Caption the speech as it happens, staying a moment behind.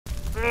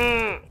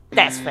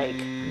That's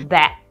fake.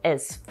 That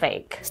is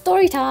fake.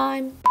 Story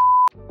time!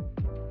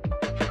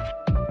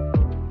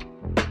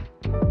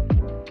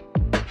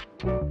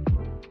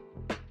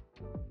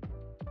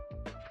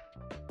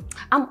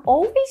 I'm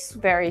always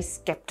very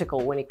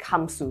skeptical when it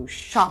comes to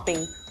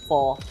shopping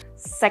for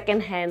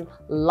second-hand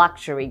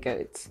luxury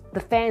goods. The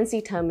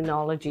fancy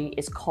terminology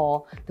is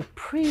called the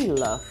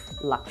pre-loved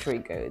luxury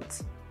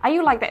goods. Are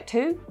you like that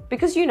too?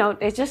 Because you know,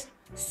 there's just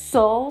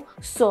so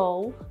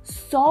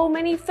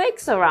many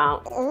fakes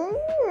around.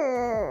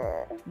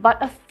 But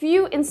a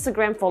few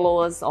Instagram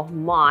followers of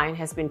mine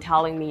has been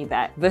telling me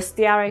that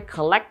Vestiaire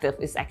Collective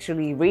is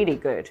actually really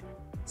good.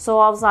 So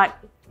I was like,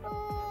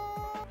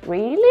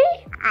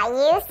 really? Are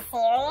you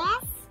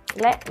serious?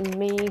 Let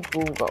me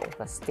Google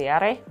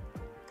Vestiaire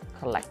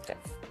Collective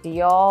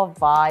Dior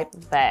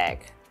Vibe bag.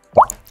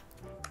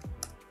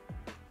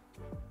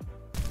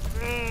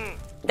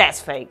 That's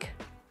fake.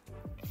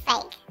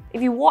 Fake.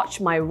 If you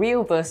watch my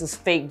real versus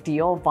fake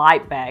Dior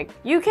Vibe bag,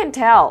 you can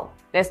tell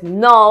there's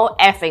no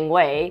effing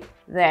way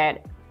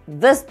that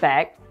this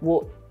bag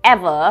will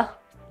ever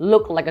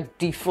look like a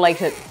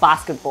deflated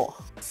basketball.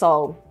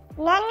 So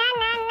No.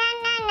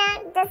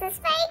 This is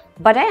fake.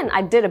 but then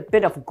I did a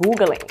bit of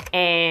Googling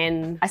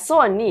and I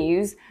saw a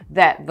news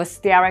that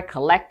Vestiaire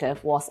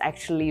Collective was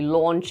actually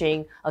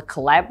launching a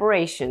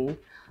collaboration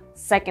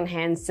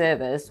secondhand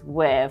service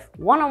with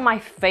one of my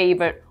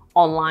favorite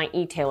online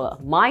retailer,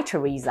 My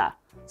Teresa.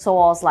 So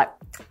I was like,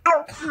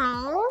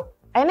 Okay.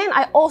 and then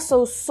I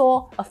also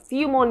saw a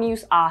few more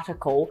news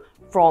articles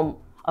from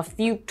a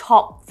few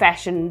top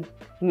fashion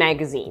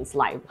magazines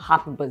like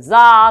Harper's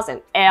Bazaar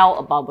and Elle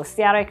about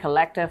Vestiaire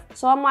Collective.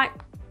 So I'm like,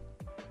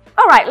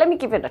 alright, let me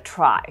give it a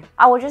try.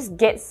 I will just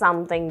get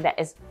something that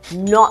is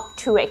not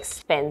too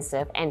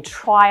expensive and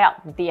try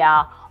out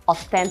their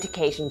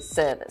authentication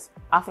service.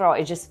 After all,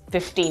 it's just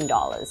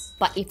 $15.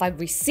 But if I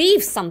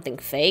receive something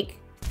fake,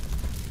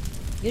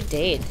 you're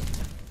dead.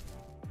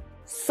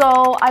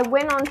 So I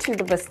went on to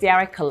the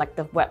Vestiaire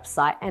Collective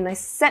website and I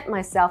set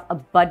myself a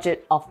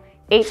budget of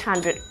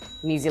 800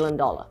 New Zealand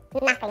dollar.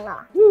 Nothing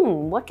more.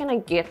 What can I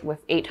get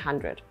with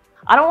 800?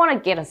 I don't want to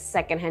get a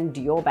second-hand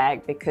Dior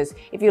bag because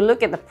if you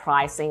look at the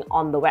pricing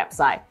on the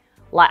website,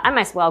 like I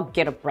might as well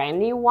get a brand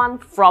new one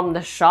from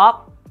the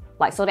shop,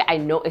 like so that I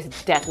know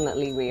it's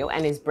definitely real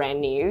and it's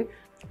brand new.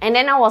 And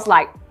then I was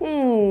like,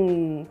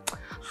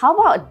 how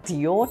about a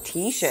Dior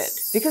t-shirt?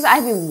 Because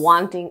I've been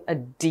wanting a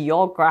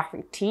Dior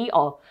graphic tee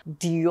or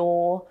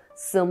Dior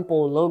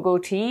simple logo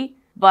tee,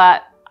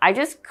 but I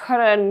just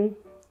couldn't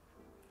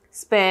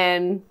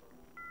spend.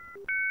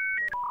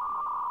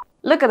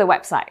 Look at the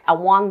website. I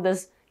want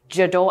this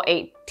Dior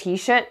 8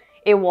 t-shirt.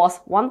 It was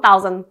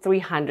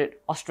 1,300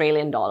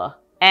 Australian dollar.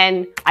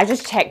 And I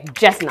just checked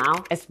just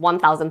now, it's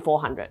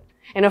 1,400.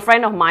 And a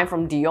friend of mine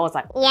from Dior was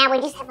like, Yeah, we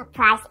just have a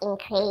price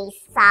increase.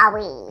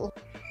 Sorry.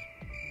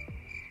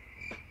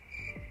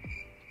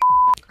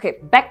 okay,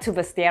 back to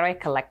Vestiaire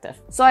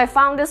Collective. So I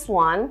found this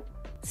one,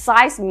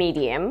 size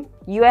medium,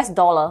 US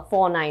dollar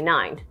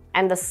 $4.99.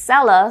 And the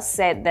seller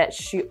said that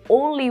she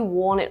only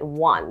worn it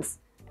once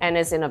and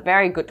is in a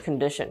very good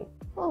condition.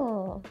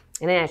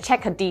 And then I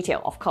checked her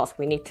detail. Of course,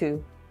 we need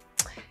to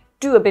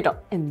do a bit of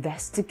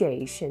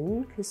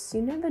investigation because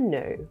you never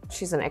know.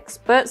 She's an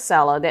expert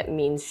seller. That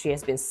means she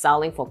has been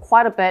selling for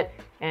quite a bit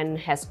and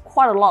has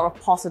quite a lot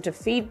of positive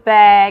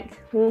feedback.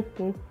 Yeah,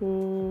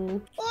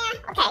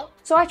 okay.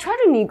 So I try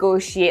to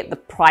negotiate the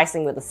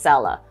pricing with the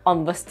seller.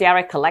 On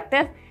Vestiaire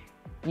Collective,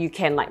 you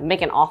can like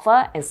make an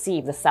offer and see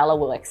if the seller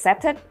will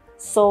accept it.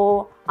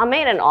 So I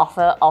made an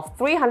offer of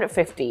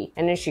 $350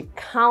 and then she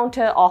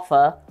counter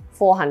offer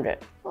 $400.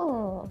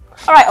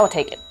 Alright, I'll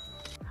take it.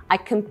 I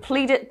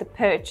completed the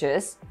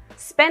purchase,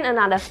 spent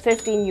another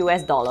 $15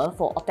 US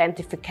for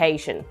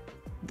authentication.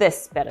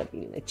 This better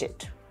be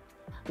legit.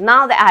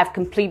 Now that I have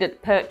completed the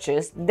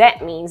purchase,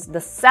 that means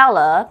the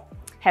seller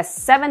has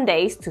 7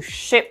 days to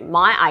ship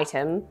my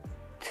item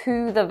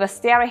to the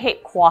Vestiaire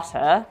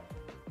headquarters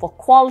for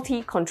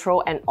quality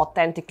control and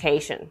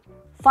authentication.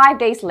 5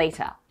 days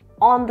later,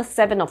 on the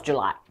 7th of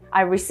July,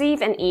 I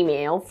received an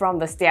email from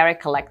Vestiaire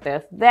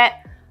Collective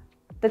that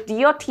the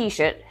Dior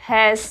t-shirt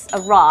has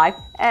arrived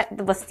at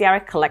the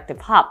Vestiaire Collective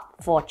hub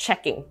for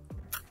checking.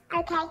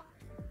 Okay.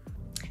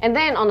 And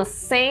then on the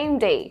same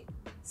day,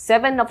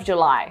 7th of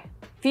July,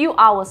 few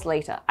hours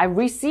later, I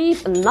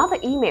received another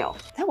email.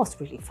 That was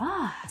really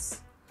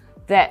fast.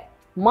 That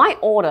my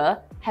order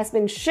has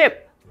been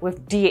shipped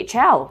with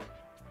DHL.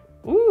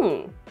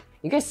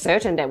 You guys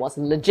certain that was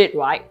legit,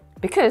 right?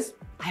 Because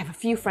I have a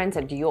few friends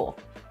at Dior.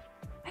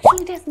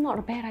 Actually, that's not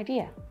a bad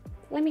idea.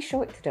 Let me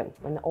show it to them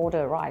when the order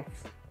arrives.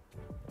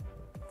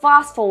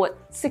 Fast forward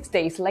 6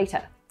 days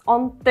later,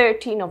 on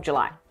 13th of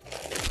July.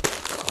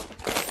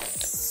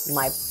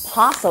 My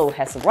parcel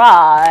has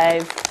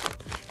arrived.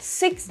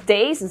 6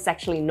 days is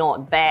actually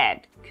not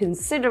bad,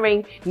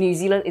 considering New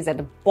Zealand is at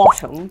the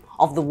bottom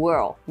of the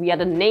world. We are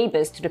the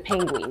neighbors to the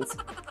penguins.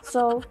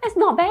 So that's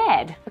not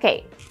bad.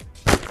 Okay,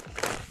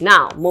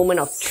 now, moment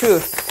of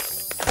truth.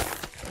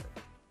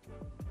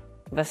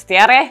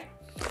 Vestiaire,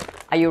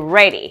 are you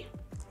ready?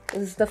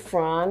 This is the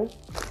front.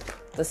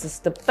 This is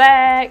the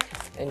bag,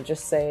 and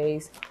just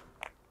says,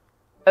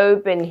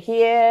 open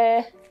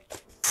here.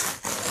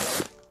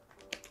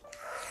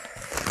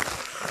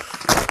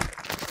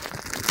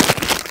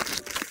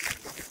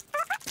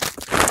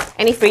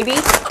 Any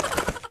freebies?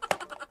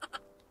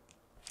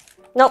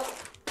 Nope.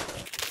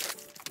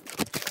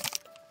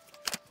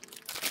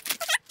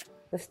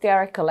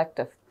 Vestiaire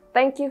Collective,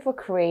 thank you for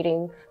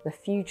creating the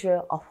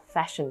future of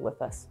fashion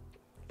with us.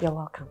 You're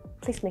welcome.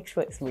 Please make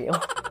sure it's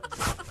real.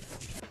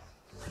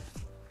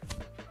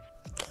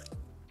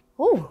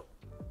 Oh,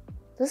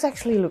 this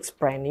actually looks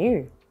brand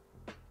new.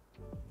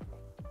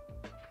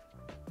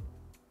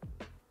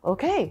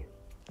 Okay.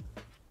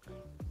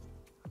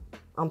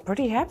 I'm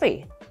pretty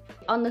happy.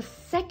 On the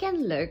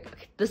second look,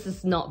 this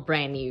is not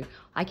brand new.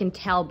 I can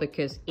tell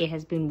because it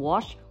has been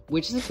washed,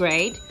 which is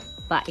great,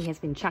 but it has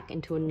been chucked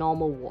into a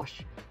normal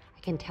wash. I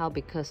can tell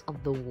because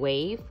of the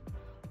wave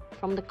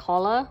from the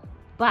collar,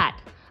 but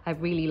I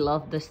really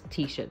love this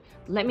t-shirt.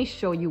 Let me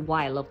show you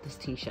why I love this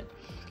t-shirt.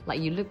 Like,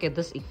 you look at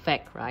this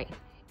effect, right?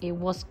 It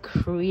was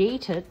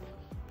created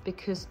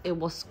because it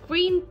was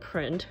screen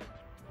print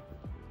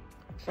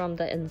from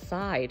the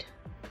inside.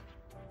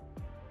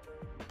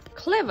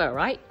 Clever,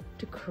 right?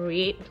 To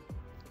create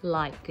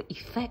like an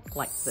effect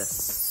like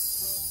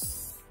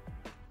this.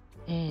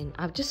 And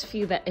I just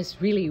feel that it's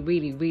really,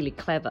 really, really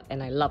clever,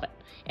 and I love it.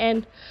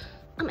 And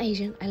I'm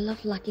Asian, I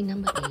love lucky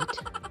number 8.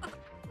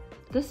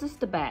 This is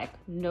the bag.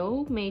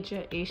 No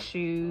major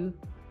issue.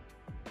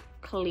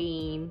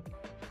 Clean.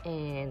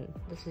 And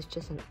this is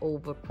just an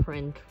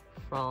overprint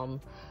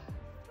from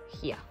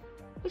here,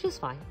 which is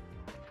fine.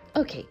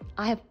 Okay,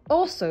 I have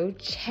also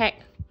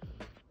checked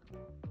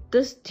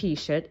this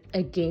t-shirt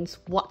against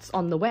what's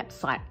on the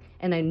website,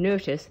 and I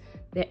noticed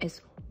there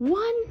is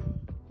one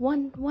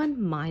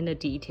minor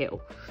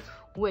detail,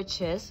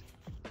 which is,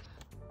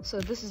 so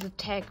this is a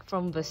tag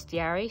from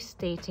Vestiaire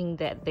stating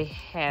that they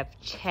have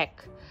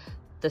checked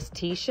this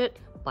t-shirt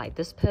by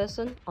this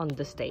person on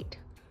this date.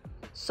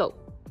 So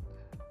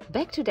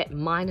back to that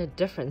minor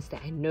difference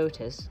that I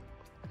noticed.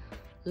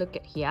 Look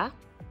at here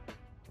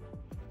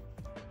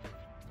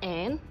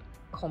and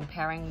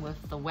comparing with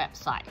the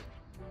website.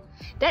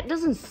 That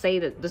doesn't say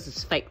that this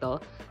is fake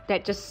though.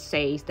 That just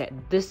says that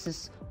this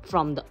is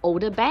from the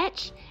older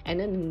batch, and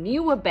then the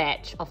newer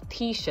batch of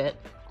t-shirt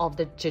of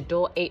the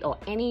Dior 8 or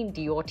any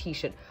Dior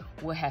t-shirt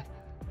will have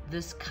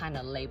this kind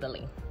of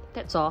labeling.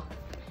 That's all.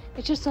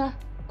 It's just a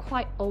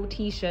quite old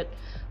t-shirt,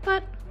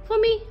 but for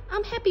me,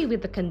 I'm happy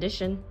with the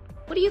condition.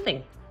 What do you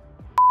think?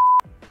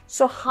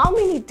 So how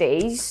many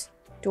days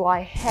do I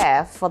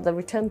have for the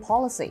return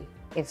policy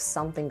if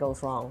something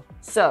goes wrong?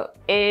 So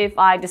if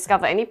I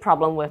discover any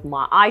problem with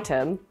my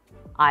item,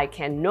 I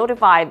can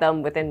notify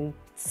them within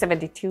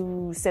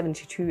 72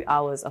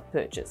 hours of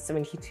purchase.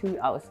 72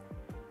 hours.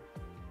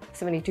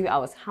 72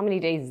 hours. How many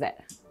days is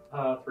that?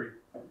 3.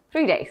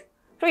 3 days.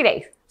 3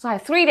 days. So I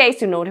have 3 days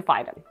to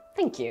notify them.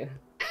 Thank you.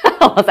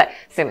 I was like,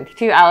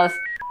 72 hours.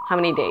 How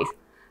many days?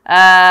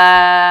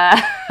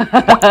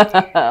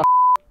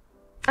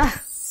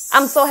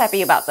 I'm so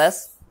happy about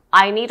this.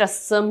 I need a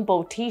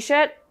simple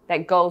t-shirt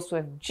that goes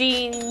with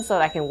jeans so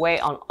that I can wear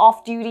it on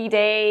off-duty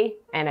day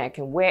and I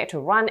can wear it to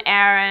run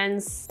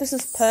errands. This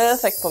is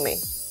perfect for me.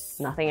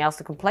 Nothing else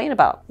to complain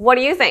about. What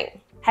do you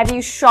think? Have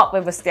you shopped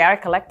with Vestiaire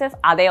Collective?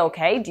 Are they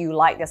okay? Do you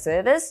like their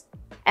service?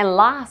 And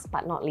last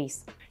but not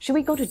least, should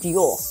we go to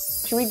Dior?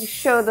 Should we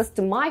show this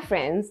to my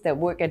friends that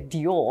work at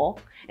Dior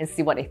and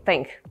see what they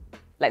think?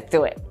 Let's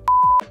do it.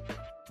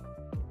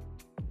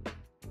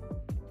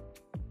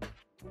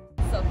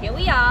 So here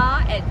we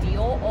are at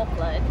Dior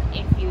Auckland.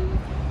 If you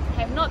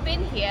have not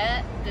been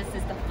here, this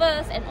is the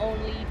first and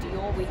only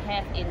Dior we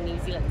have in New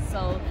Zealand.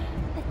 So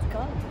let's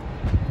go.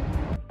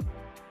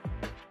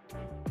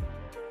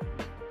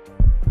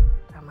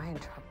 Am I in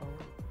trouble?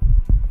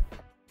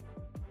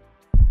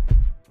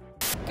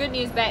 Good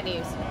news, bad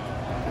news.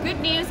 Good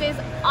news is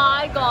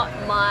I got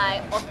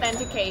my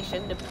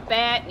authentication. The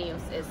bad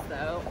news is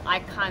though, I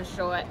can't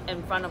show it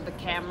in front of the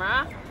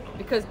camera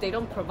because they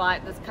don't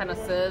provide this kind of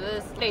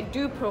service. They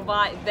do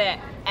provide that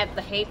at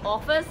the head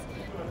office.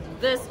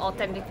 This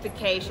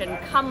authentication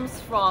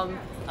comes from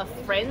a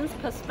friend's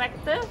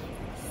perspective,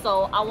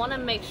 so I want to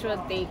make sure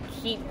they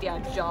keep their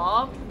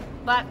job.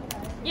 But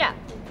yeah,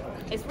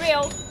 it's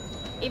real,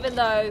 even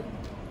though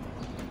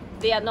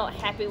they are not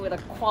happy with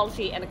the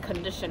quality and the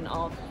condition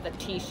of the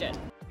t-shirt.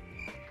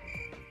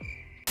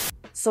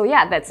 So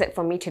yeah, that's it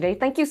from me today.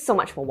 Thank you so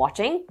much for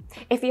watching.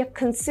 If you're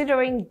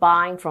considering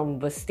buying from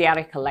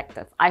Vestiaire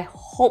Collective, I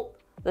hope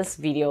this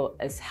video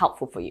is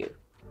helpful for you.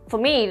 For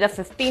me, the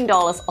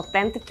 $15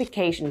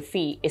 authentication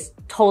fee is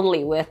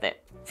totally worth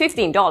it.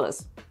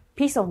 $15.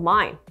 Peace of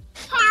mind.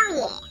 Hell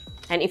yeah.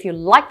 And if you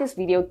like this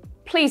video,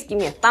 please give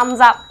me a thumbs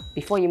up.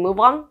 Before you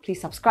move on,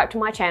 please subscribe to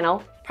my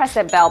channel. Press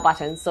that bell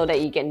button so that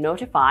you get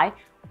notified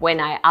when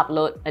I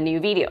upload a new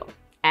video.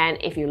 And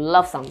if you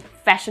love some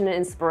fashion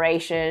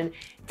inspiration,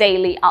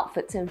 daily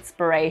outfits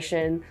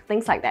inspiration,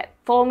 things like that,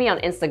 follow me on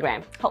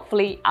Instagram.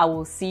 Hopefully, I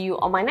will see you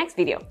on my next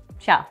video.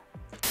 Ciao.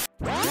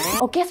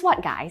 Oh, guess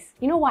what, guys?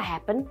 You know what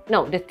happened?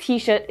 No, the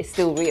t-shirt is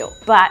still real.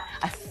 But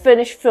I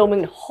finished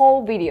filming the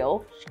whole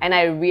video and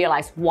I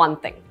realized one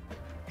thing.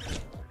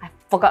 I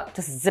forgot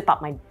to zip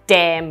up my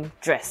damn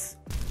dress.